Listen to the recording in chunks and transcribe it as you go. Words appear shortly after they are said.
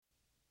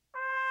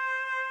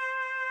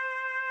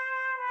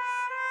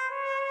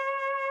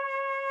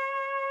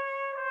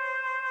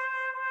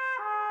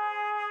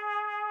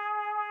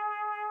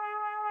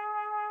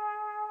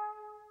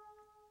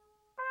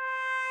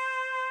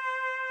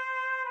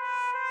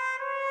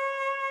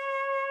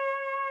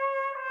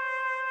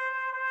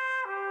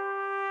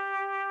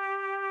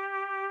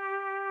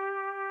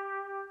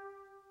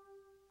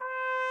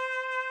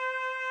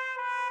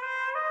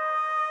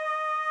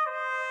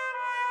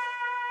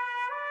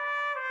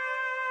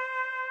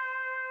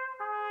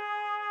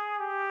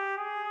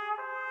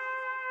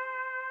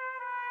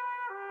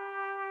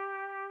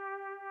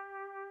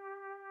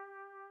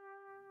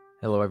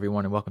Hello,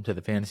 everyone, and welcome to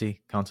the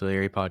Fantasy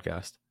Consigliere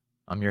Podcast.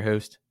 I'm your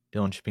host,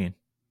 Dylan Chapin.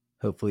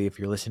 Hopefully, if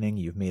you're listening,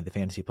 you've made the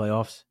fantasy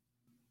playoffs.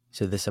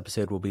 So this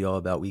episode will be all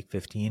about Week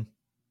 15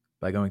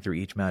 by going through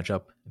each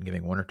matchup and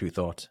giving one or two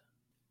thoughts.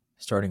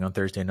 Starting on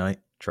Thursday night,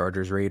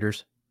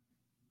 Chargers-Raiders.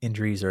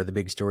 Injuries are the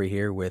big story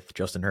here, with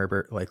Justin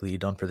Herbert likely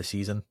done for the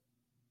season,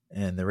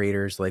 and the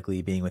Raiders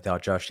likely being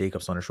without Josh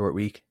Jacobs on a short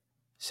week.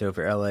 So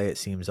for LA, it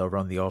seems they'll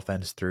run the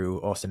offense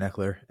through Austin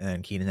Eckler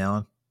and Keenan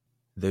Allen.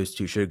 Those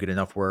two should get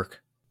enough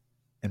work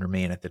and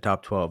remain at the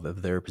top 12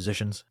 of their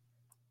positions.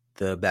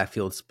 The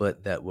backfield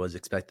split that was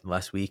expected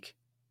last week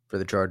for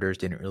the Chargers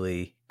didn't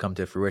really come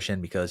to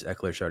fruition because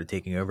Eckler started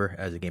taking over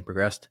as the game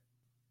progressed.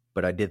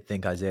 But I did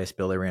think Isaiah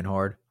Spiller ran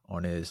hard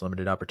on his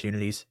limited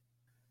opportunities.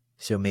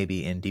 So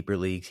maybe in deeper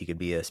leagues, he could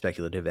be a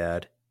speculative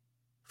add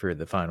for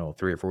the final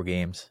 3 or 4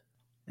 games.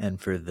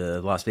 And for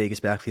the Las Vegas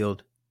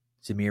backfield,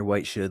 Zamir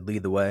White should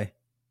lead the way.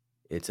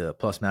 It's a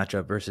plus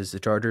matchup versus the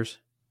Chargers,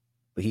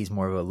 but he's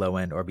more of a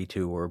low-end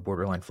RB2 or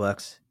borderline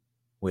flex,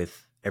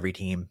 with every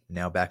team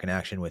now back in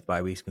action with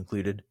bye weeks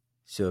concluded.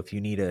 So if you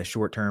need a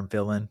short-term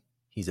fill-in,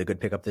 he's a good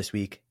pickup this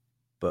week.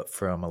 But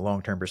from a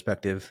long-term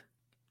perspective,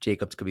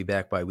 Jacobs could be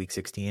back by week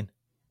 16,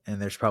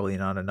 and there's probably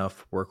not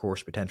enough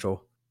workhorse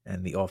potential,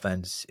 and the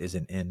offense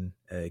isn't in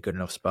a good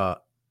enough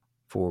spot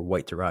for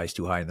White to rise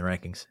too high in the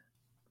rankings.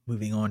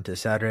 Moving on to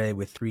Saturday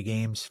with 3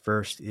 games.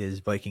 First is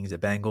Vikings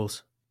at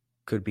Bengals.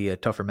 Could be a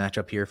tougher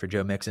matchup here for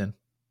Joe Mixon,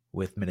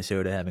 with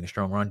Minnesota having a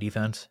strong run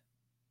defense.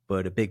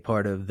 But a big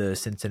part of the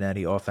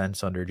Cincinnati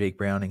offense under Jake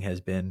Browning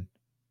has been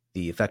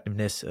the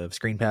effectiveness of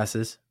screen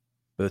passes,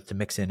 both to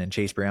Mixon and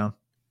Chase Brown,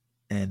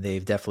 and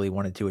they've definitely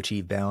wanted to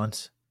achieve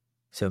balance.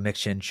 So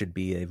Mixon should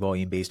be a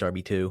volume-based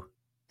RB2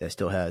 that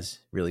still has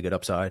really good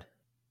upside.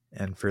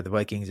 And for the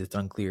Vikings, it's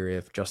unclear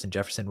if Justin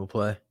Jefferson will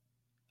play.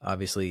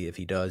 Obviously, if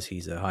he does,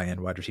 he's a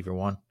high-end wide receiver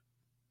 1.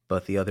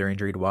 But the other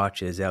injury to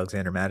watch is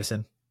Alexander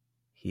Mattison.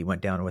 He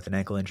went down with an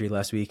ankle injury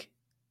last week,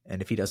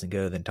 and if he doesn't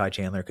go, then Ty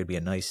Chandler could be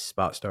a nice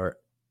spot start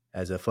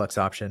as a flex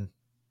option,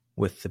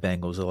 with the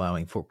Bengals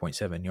allowing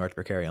 4.7 yards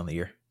per carry on the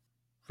year.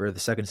 For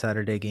the second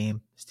Saturday game,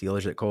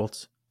 Steelers at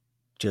Colts.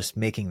 Just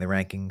making the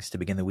rankings to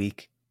begin the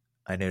week,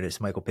 I noticed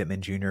Michael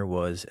Pittman Jr.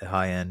 was a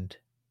high-end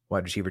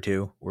wide receiver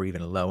 2 or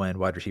even a low-end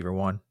wide receiver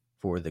 1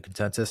 for the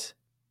consensus.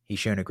 He's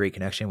shown a great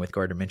connection with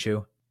Gardner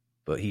Minshew,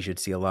 but he should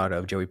see a lot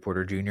of Joey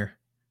Porter Jr.,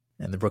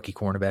 and the rookie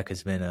cornerback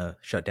has been a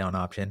shutdown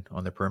option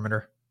on the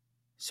perimeter.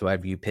 So I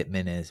view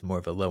Pittman as more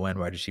of a low-end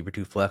wide receiver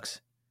 2 flex.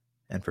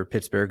 And for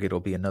Pittsburgh, it'll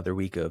be another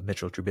week of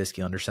Mitchell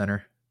Trubisky under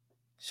center.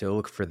 So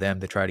look for them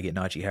to try to get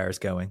Najee Harris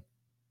going.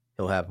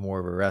 He'll have more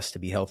of a rest to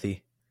be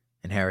healthy,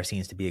 and Harris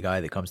seems to be a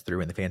guy that comes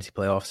through in the fantasy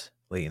playoffs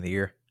late in the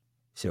year.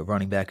 So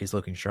running back is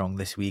looking strong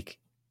this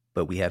week,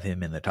 but we have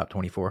him in the top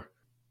 24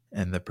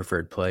 and the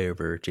preferred play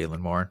over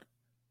Jalen Warren.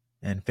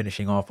 And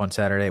finishing off on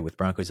Saturday with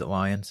Broncos at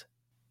Lions.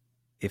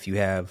 If you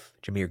have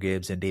Jahmyr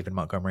Gibbs and David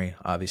Montgomery,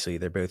 obviously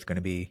they're both going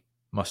to be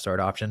must-start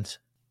options.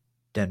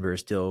 Denver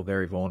is still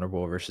very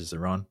vulnerable versus the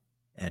run,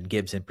 and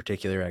Gibbs in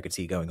particular I could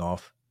see going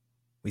off.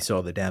 We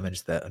saw the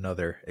damage that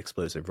another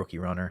explosive rookie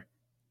runner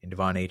in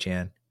Devon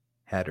Achane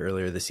had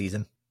earlier this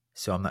season,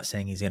 so I'm not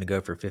saying he's going to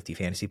go for 50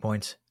 fantasy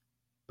points,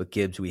 but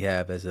Gibbs we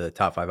have as a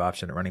top 5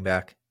 option at running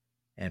back,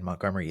 and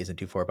Montgomery isn't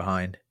too far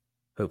behind.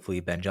 Hopefully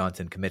Ben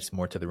Johnson commits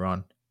more to the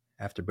run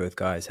after both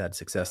guys had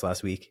success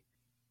last week,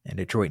 and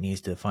Detroit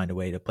needs to find a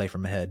way to play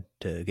from ahead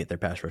to get their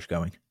pass rush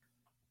going.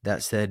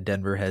 That said,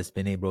 Denver has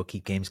been able to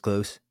keep games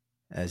close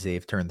as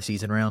they've turned the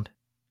season around.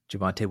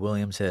 Javonte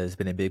Williams has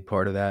been a big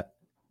part of that,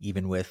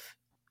 even with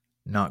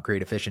not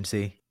great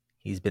efficiency.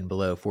 He's been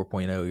below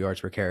 4.0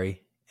 yards per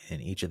carry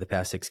in each of the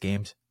past 6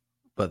 games,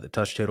 but the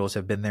touch totals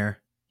have been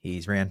there.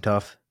 He's ran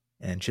tough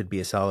and should be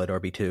a solid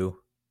RB2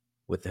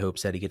 with the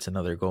hopes that he gets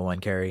another goal line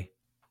carry.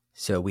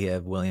 So we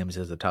have Williams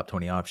as a top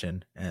 20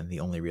 option, and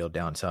the only real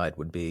downside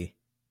would be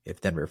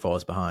if Denver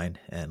falls behind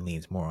and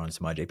leans more on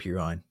Samaje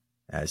Perine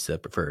as the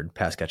preferred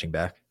pass-catching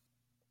back.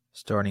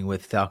 Starting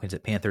with Falcons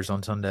at Panthers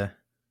on Sunday.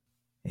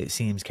 It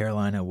seems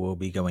Carolina will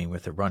be going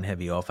with a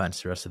run-heavy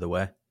offense the rest of the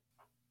way.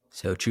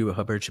 So Chuba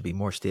Hubbard should be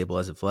more stable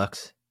as a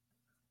flex.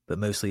 But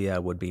mostly I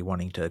would be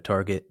wanting to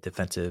target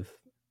defensive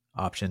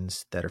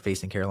options that are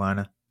facing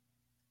Carolina.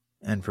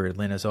 And for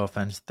Atlanta's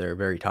offense, they're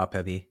very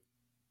top-heavy.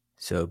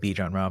 So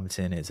Bijan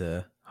Robinson is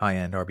a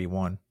high-end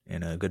RB1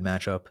 in a good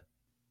matchup.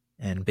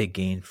 And big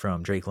gain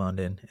from Drake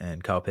London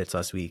and Kyle Pitts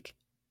last week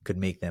could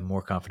make them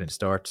more confident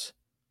starts,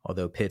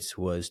 although Pitts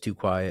was too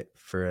quiet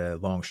for a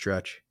long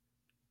stretch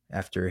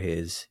after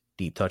his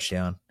deep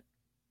touchdown,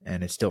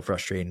 and it's still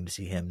frustrating to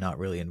see him not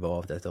really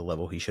involved at the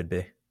level he should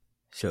be.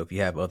 So if you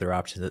have other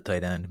options at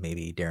tight end,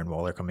 maybe Darren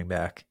Waller coming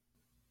back,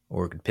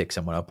 or could pick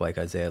someone up like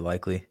Isaiah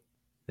Likely,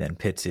 then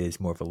Pitts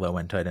is more of a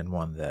low-end tight end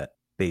one that,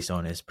 based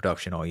on his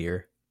production all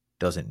year,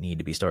 doesn't need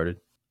to be started.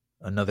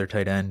 Another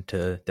tight end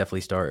to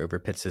definitely start over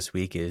Pitts this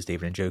week is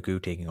David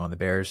Njoku taking on the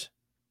Bears.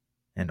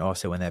 And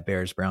also in that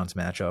Bears-Browns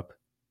matchup,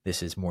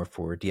 this is more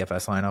for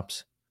DFS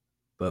lineups,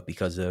 but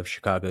because of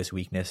Chicago's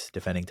weakness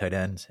defending tight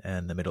ends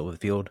and the middle of the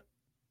field,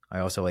 I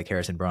also like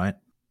Harrison Bryant.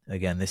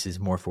 Again, this is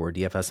more for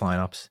DFS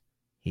lineups.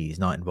 He's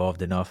not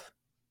involved enough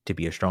to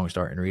be a strong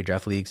start in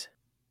redraft leagues.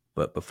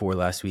 But before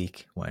last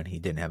week, when he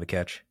didn't have a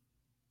catch,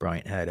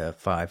 Bryant had a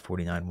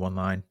 5.49 one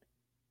line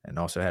and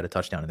also had a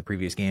touchdown in the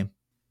previous game.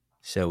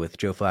 So with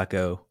Joe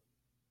Flacco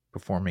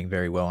performing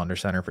very well under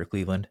center for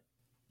Cleveland,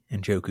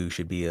 Njoku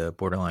should be a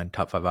borderline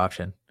top 5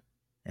 option,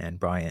 and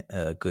Bryant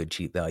a good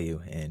cheap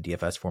value in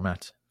DFS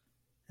formats.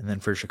 And then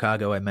for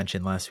Chicago, I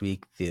mentioned last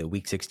week the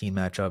Week 16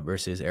 matchup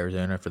versus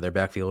Arizona for their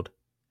backfield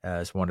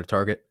as one to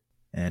target,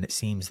 and it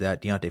seems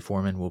that Deontay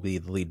Foreman will be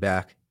the lead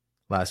back.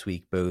 Last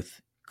week,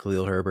 both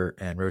Khalil Herbert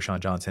and Roschon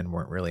Johnson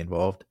weren't really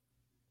involved,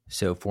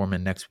 so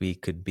Foreman next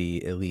week could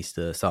be at least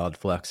a solid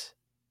flex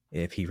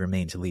if he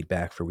remains a lead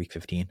back for Week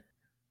 15.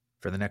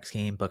 For the next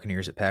game,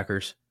 Buccaneers at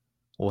Packers,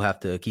 we'll have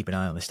to keep an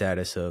eye on the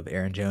status of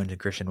Aaron Jones and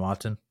Christian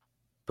Watson,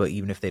 but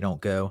even if they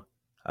don't go,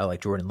 I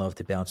like Jordan Love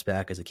to bounce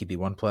back as a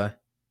QB1 play.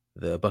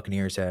 The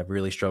Buccaneers have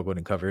really struggled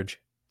in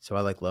coverage, so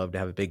I like Love to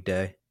have a big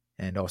day,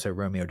 and also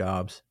Romeo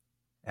Doubs,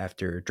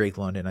 after Drake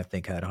London, I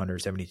think, had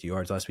 172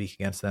 yards last week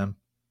against them,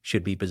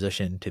 should be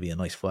positioned to be a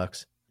nice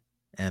flex.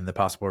 And the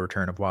possible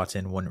return of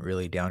Watson wouldn't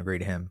really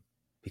downgrade him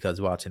because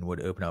Watson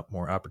would open up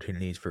more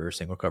opportunities for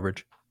single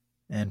coverage.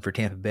 And for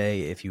Tampa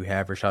Bay, if you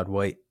have Rachaad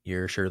White,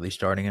 you're surely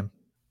starting him,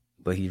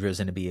 but he's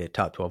risen to be a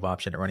top 12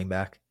 option at running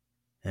back,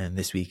 and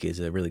this week is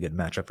a really good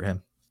matchup for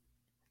him.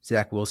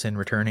 Zach Wilson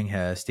returning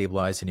has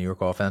stabilized the New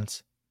York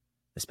offense,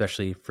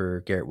 especially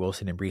for Garrett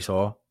Wilson and Breece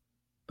Hall,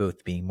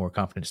 both being more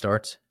confident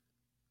starts.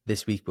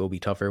 This week will be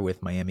tougher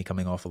with Miami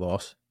coming off a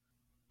loss,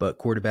 but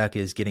quarterback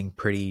is getting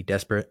pretty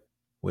desperate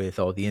with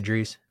all the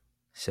injuries,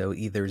 so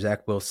either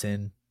Zach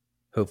Wilson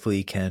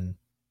hopefully can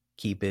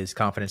keep his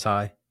confidence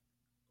high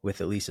with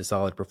at least a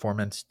solid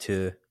performance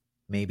to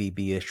maybe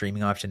be a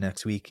streaming option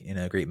next week in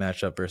a great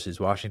matchup versus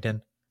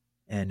Washington,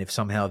 and if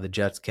somehow the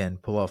Jets can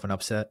pull off an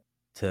upset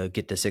to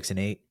get to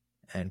 6-8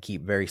 and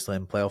keep very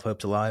slim playoff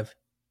hopes alive,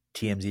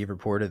 TMZ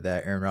reported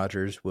that Aaron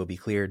Rodgers will be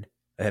cleared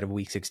ahead of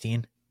Week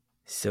 16,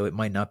 so it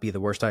might not be the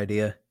worst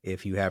idea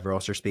if you have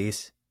roster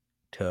space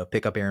to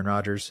pick up Aaron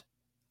Rodgers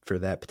for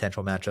that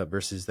potential matchup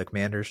versus the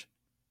Commanders,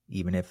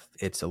 even if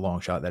it's a long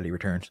shot that he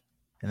returns.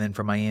 And then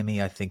for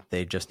Miami, I think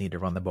they just need to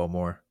run the ball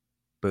more.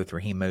 Both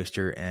Raheem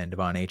Mostert and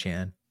Devon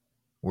Achane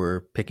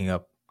were picking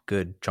up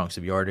good chunks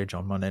of yardage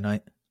on Monday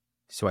night,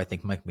 so I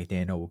think Mike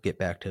McDaniel will get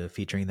back to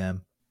featuring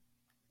them,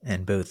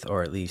 and both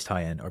are at least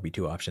high-end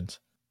RB2 options.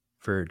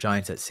 For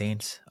Giants at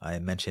Saints, I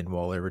mentioned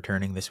Waller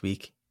returning this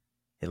week.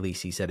 At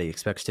least he said he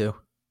expects to.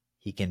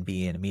 He can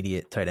be an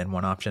immediate tight end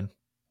 1 option,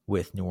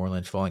 with New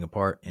Orleans falling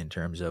apart in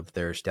terms of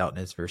their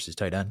stoutness versus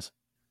tight ends.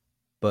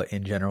 But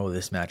in general,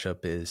 this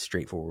matchup is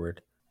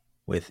straightforward,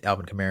 with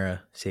Alvin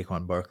Kamara,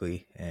 Saquon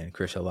Barkley, and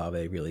Chris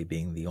Olave really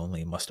being the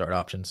only must-start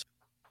options.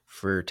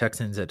 For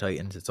Texans at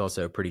Titans, it's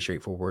also pretty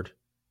straightforward.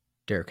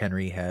 Derrick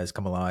Henry has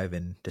come alive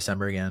in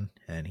December again,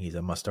 and he's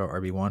a must-start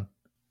RB1.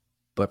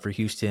 But for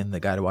Houston, the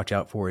guy to watch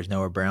out for is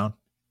Noah Brown,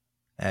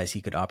 as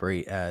he could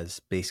operate as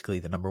basically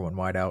the number 1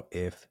 wideout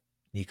if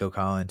Nico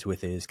Collins,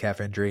 with his calf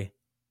injury,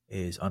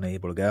 is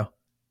unable to go.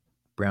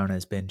 Brown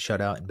has been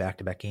shut out in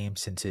back-to-back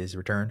games since his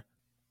return,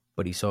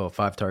 but he saw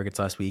 5 targets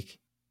last week,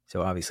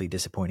 so obviously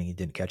disappointing he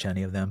didn't catch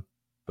any of them,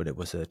 but it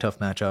was a tough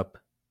matchup,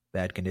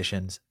 bad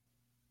conditions,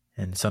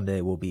 and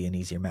Sunday will be an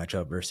easier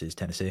matchup versus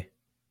Tennessee.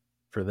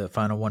 For the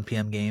final 1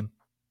 p.m. game,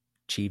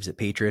 Chiefs at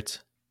Patriots,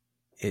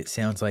 it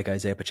sounds like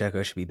Isaiah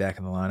Pacheco should be back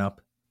in the lineup,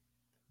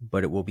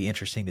 but it will be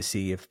interesting to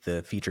see if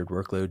the featured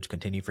workloads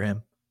continue for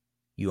him.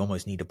 You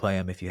almost need to play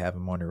him if you have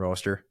him on your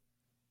roster,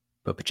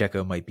 but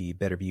Pacheco might be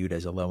better viewed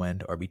as a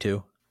low-end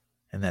RB2,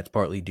 and that's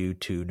partly due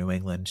to New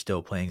England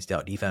still playing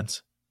stout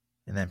defense.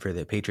 And then for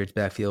the Patriots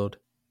backfield,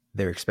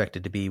 they're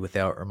expected to be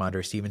without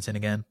Ramondre Stevenson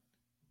again,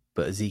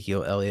 but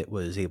Ezekiel Elliott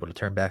was able to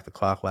turn back the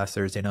clock last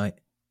Thursday night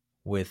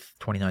with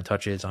 29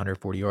 touches,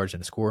 140 yards,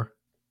 and a score.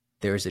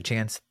 There is a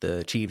chance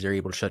the Chiefs are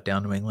able to shut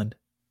down New England,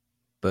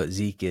 but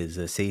Zeke is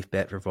a safe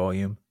bet for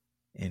volume,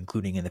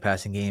 including in the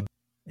passing game,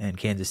 and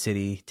Kansas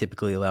City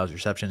typically allows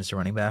receptions to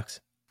running backs.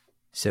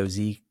 So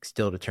Zeke,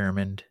 still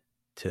determined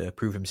to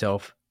prove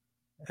himself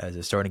as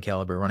a starting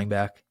caliber running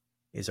back,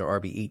 is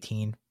our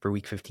RB18 for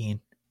Week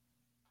 15,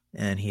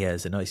 and he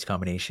has a nice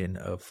combination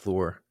of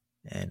floor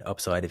and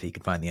upside if he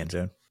can find the end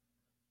zone.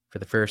 For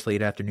the first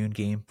late afternoon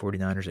game,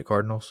 49ers at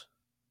Cardinals,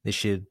 this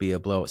should be a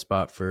blowout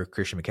spot for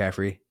Christian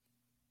McCaffrey,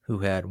 who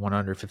had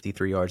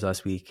 153 yards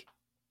last week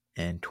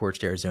and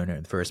torched Arizona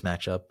in the first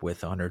matchup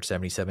with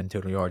 177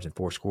 total yards and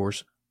 4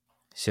 scores.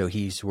 So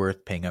he's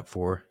worth paying up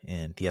for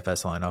in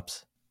DFS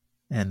lineups.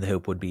 And the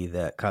hope would be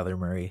that Kyler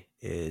Murray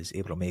is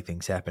able to make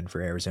things happen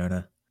for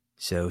Arizona.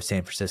 So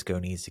San Francisco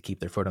needs to keep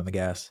their foot on the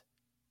gas.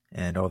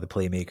 And all the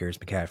playmakers,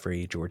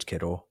 McCaffrey, George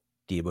Kittle,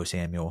 Deebo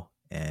Samuel,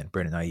 and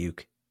Brandon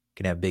Ayuk,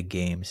 can have big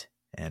games.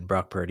 And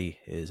Brock Purdy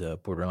is a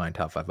borderline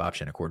top 5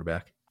 option at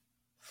quarterback.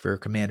 For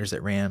Commanders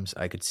at Rams,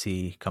 I could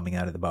see coming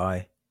out of the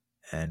bye,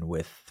 and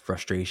with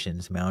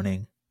frustrations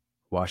mounting,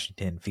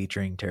 Washington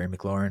featuring Terry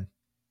McLaurin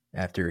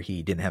after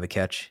he didn't have a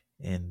catch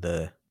in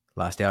the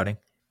last outing.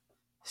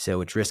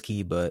 So it's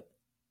risky, but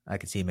I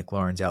could see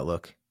McLaurin's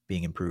outlook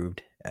being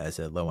improved as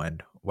a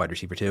low-end wide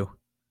receiver too.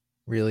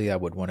 Really, I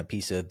would want a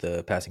piece of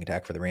the passing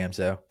attack for the Rams,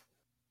 though.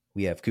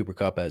 We have Cooper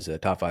Kupp as a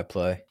top 5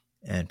 play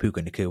and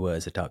Puka Nacua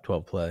as a top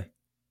 12 play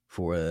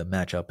for a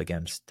matchup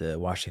against the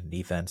Washington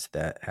defense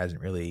that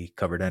hasn't really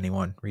covered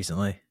anyone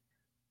recently.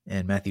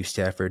 And Matthew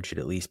Stafford should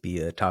at least be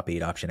a top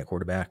 8 option at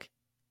quarterback,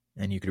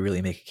 and you could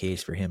really make a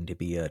case for him to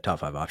be a top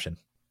 5 option.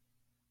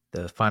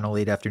 The final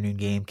late afternoon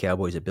game,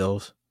 Cowboys at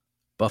Bills.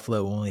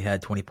 Buffalo only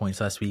had 20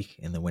 points last week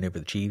in the win over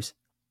the Chiefs,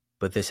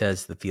 but this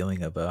has the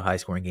feeling of a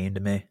high-scoring game to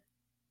me.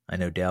 I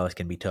know Dallas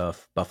can be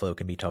tough, Buffalo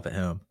can be tough at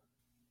home,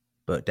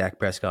 but Dak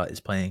Prescott is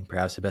playing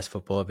perhaps the best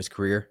football of his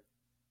career,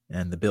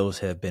 and the Bills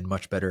have been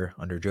much better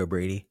under Joe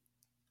Brady,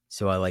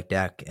 so I like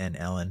Dak and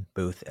Allen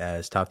both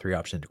as top 3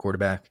 options at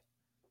quarterback.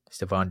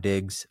 Stephon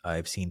Diggs,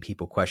 I've seen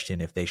people question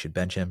if they should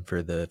bench him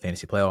for the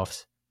fantasy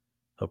playoffs.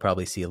 He'll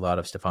probably see a lot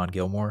of Stephon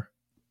Gilmore,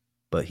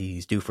 but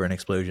he's due for an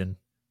explosion,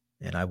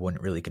 and I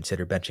wouldn't really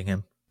consider benching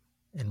him.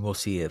 And we'll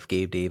see if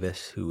Gabe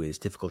Davis, who is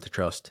difficult to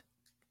trust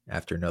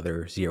after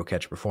another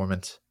 0-catch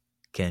performance,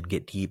 can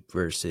get deep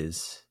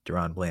versus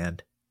Deron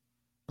Bland.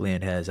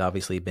 Bland has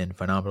obviously been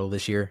phenomenal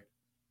this year,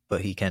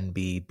 but he can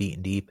be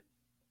beaten deep,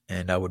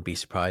 and I would be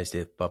surprised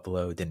if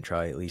Buffalo didn't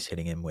try at least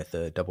hitting him with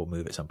a double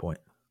move at some point.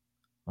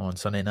 On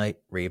Sunday night,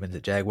 Ravens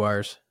at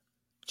Jaguars.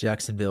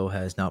 Jacksonville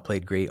has not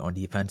played great on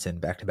defense in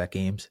back-to-back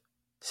games,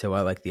 so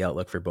I like the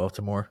outlook for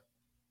Baltimore.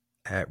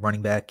 At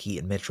running back,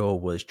 Keaton Mitchell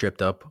was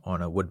tripped up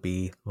on a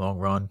would-be long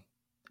run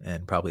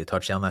and probably a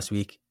touchdown last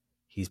week.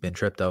 He's been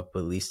tripped up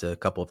at least a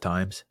couple of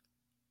times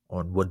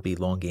on would-be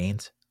long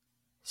gains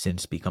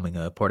since becoming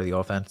a part of the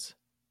offense,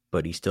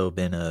 but he's still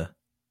been a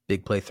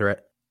big play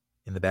threat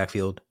in the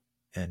backfield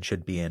and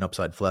should be an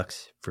upside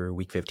flex for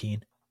Week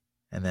 15.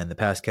 And then the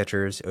pass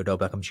catchers, Odell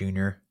Beckham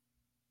Jr.,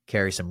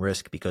 carry some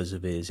risk because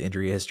of his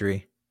injury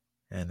history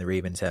and the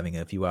Ravens having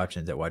a few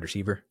options at wide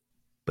receiver,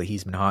 but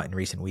he's been hot in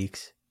recent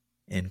weeks,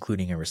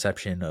 including a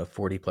reception of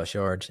 40-plus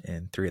yards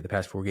in 3 of the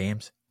past 4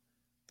 games.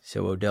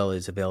 So Odell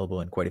is available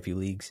in quite a few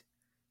leagues,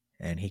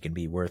 and he can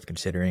be worth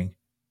considering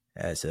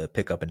as a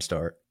pickup and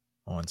start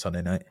on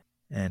Sunday night.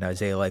 And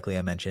Isaiah Likely,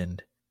 I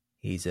mentioned,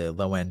 he's a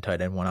low-end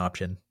tight end 1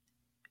 option,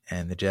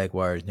 and the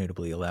Jaguars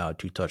notably allowed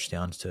 2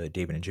 touchdowns to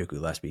David Njoku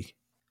last week.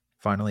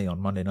 Finally, on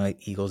Monday night,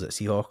 Eagles at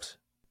Seahawks.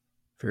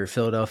 For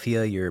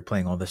Philadelphia, you're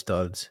playing all the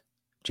studs: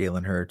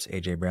 Jalen Hurts,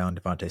 A.J. Brown,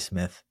 Devontae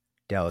Smith,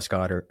 Dallas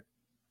Goedert.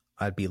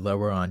 I'd be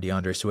lower on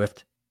DeAndre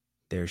Swift.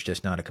 There's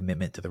just not a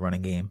commitment to the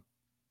running game,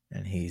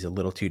 and he's a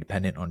little too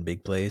dependent on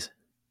big plays.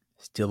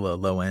 Still a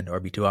low-end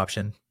RB2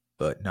 option,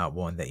 but not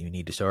one that you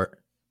need to start.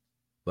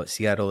 But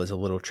Seattle is a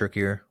little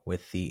trickier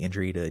with the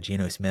injury to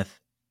Geno Smith,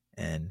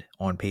 and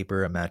on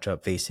paper, a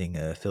matchup facing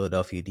a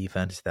Philadelphia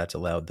defense that's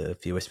allowed the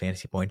fewest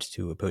fantasy points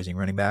to opposing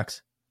running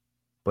backs.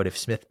 But if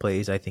Smith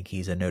plays, I think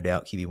he's a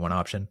no-doubt QB1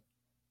 option.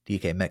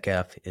 DK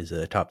Metcalf is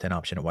a top 10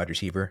 option at wide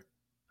receiver.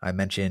 I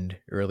mentioned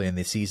early in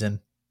the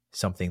season,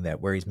 something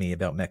that worries me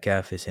about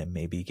Metcalf is him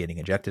maybe getting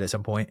ejected at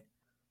some point.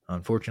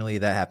 Unfortunately,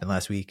 that happened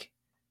last week,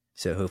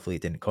 so hopefully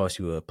it didn't cost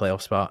you a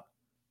playoff spot.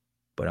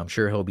 But I'm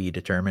sure he'll be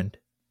determined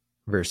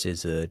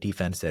versus a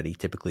defense that he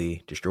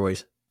typically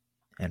destroys.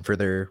 And for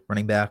their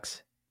running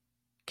backs,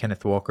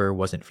 Kenneth Walker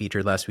wasn't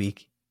featured last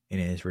week in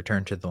his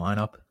return to the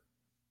lineup,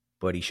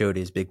 but he showed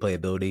his big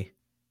playability,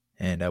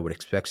 and I would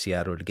expect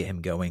Seattle to get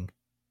him going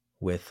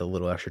with a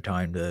little extra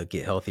time to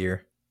get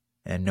healthier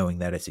and knowing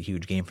that it's a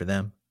huge game for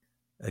them.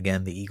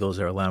 Again, the Eagles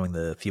are allowing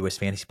the fewest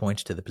fantasy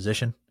points to the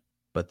position,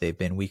 but they've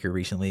been weaker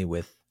recently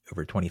with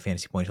over 20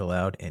 fantasy points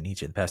allowed in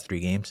each of the past 3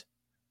 games.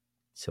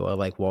 So I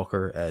like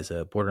Walker as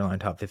a borderline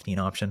top 15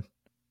 option.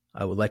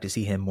 I would like to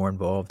see him more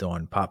involved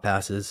on pop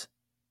passes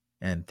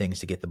and things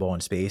to get the ball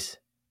in space.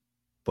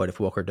 But if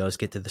Walker does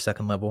get to the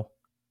second level,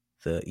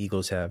 the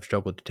Eagles have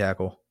struggled to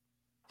tackle,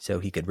 so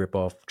he could rip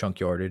off chunk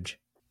yardage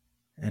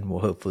and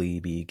will hopefully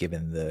be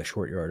given the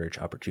short yardage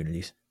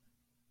opportunities.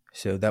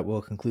 So that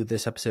will conclude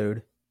this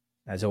episode.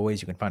 As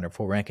always, you can find our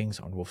full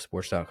rankings on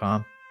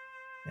wolfsports.com.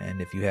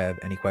 And if you have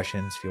any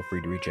questions, feel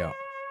free to reach out.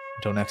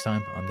 Until next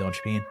time, I'm Dylan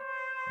Chapin,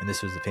 and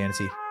this was the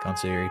Fantasy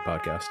Consigliere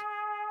Podcast.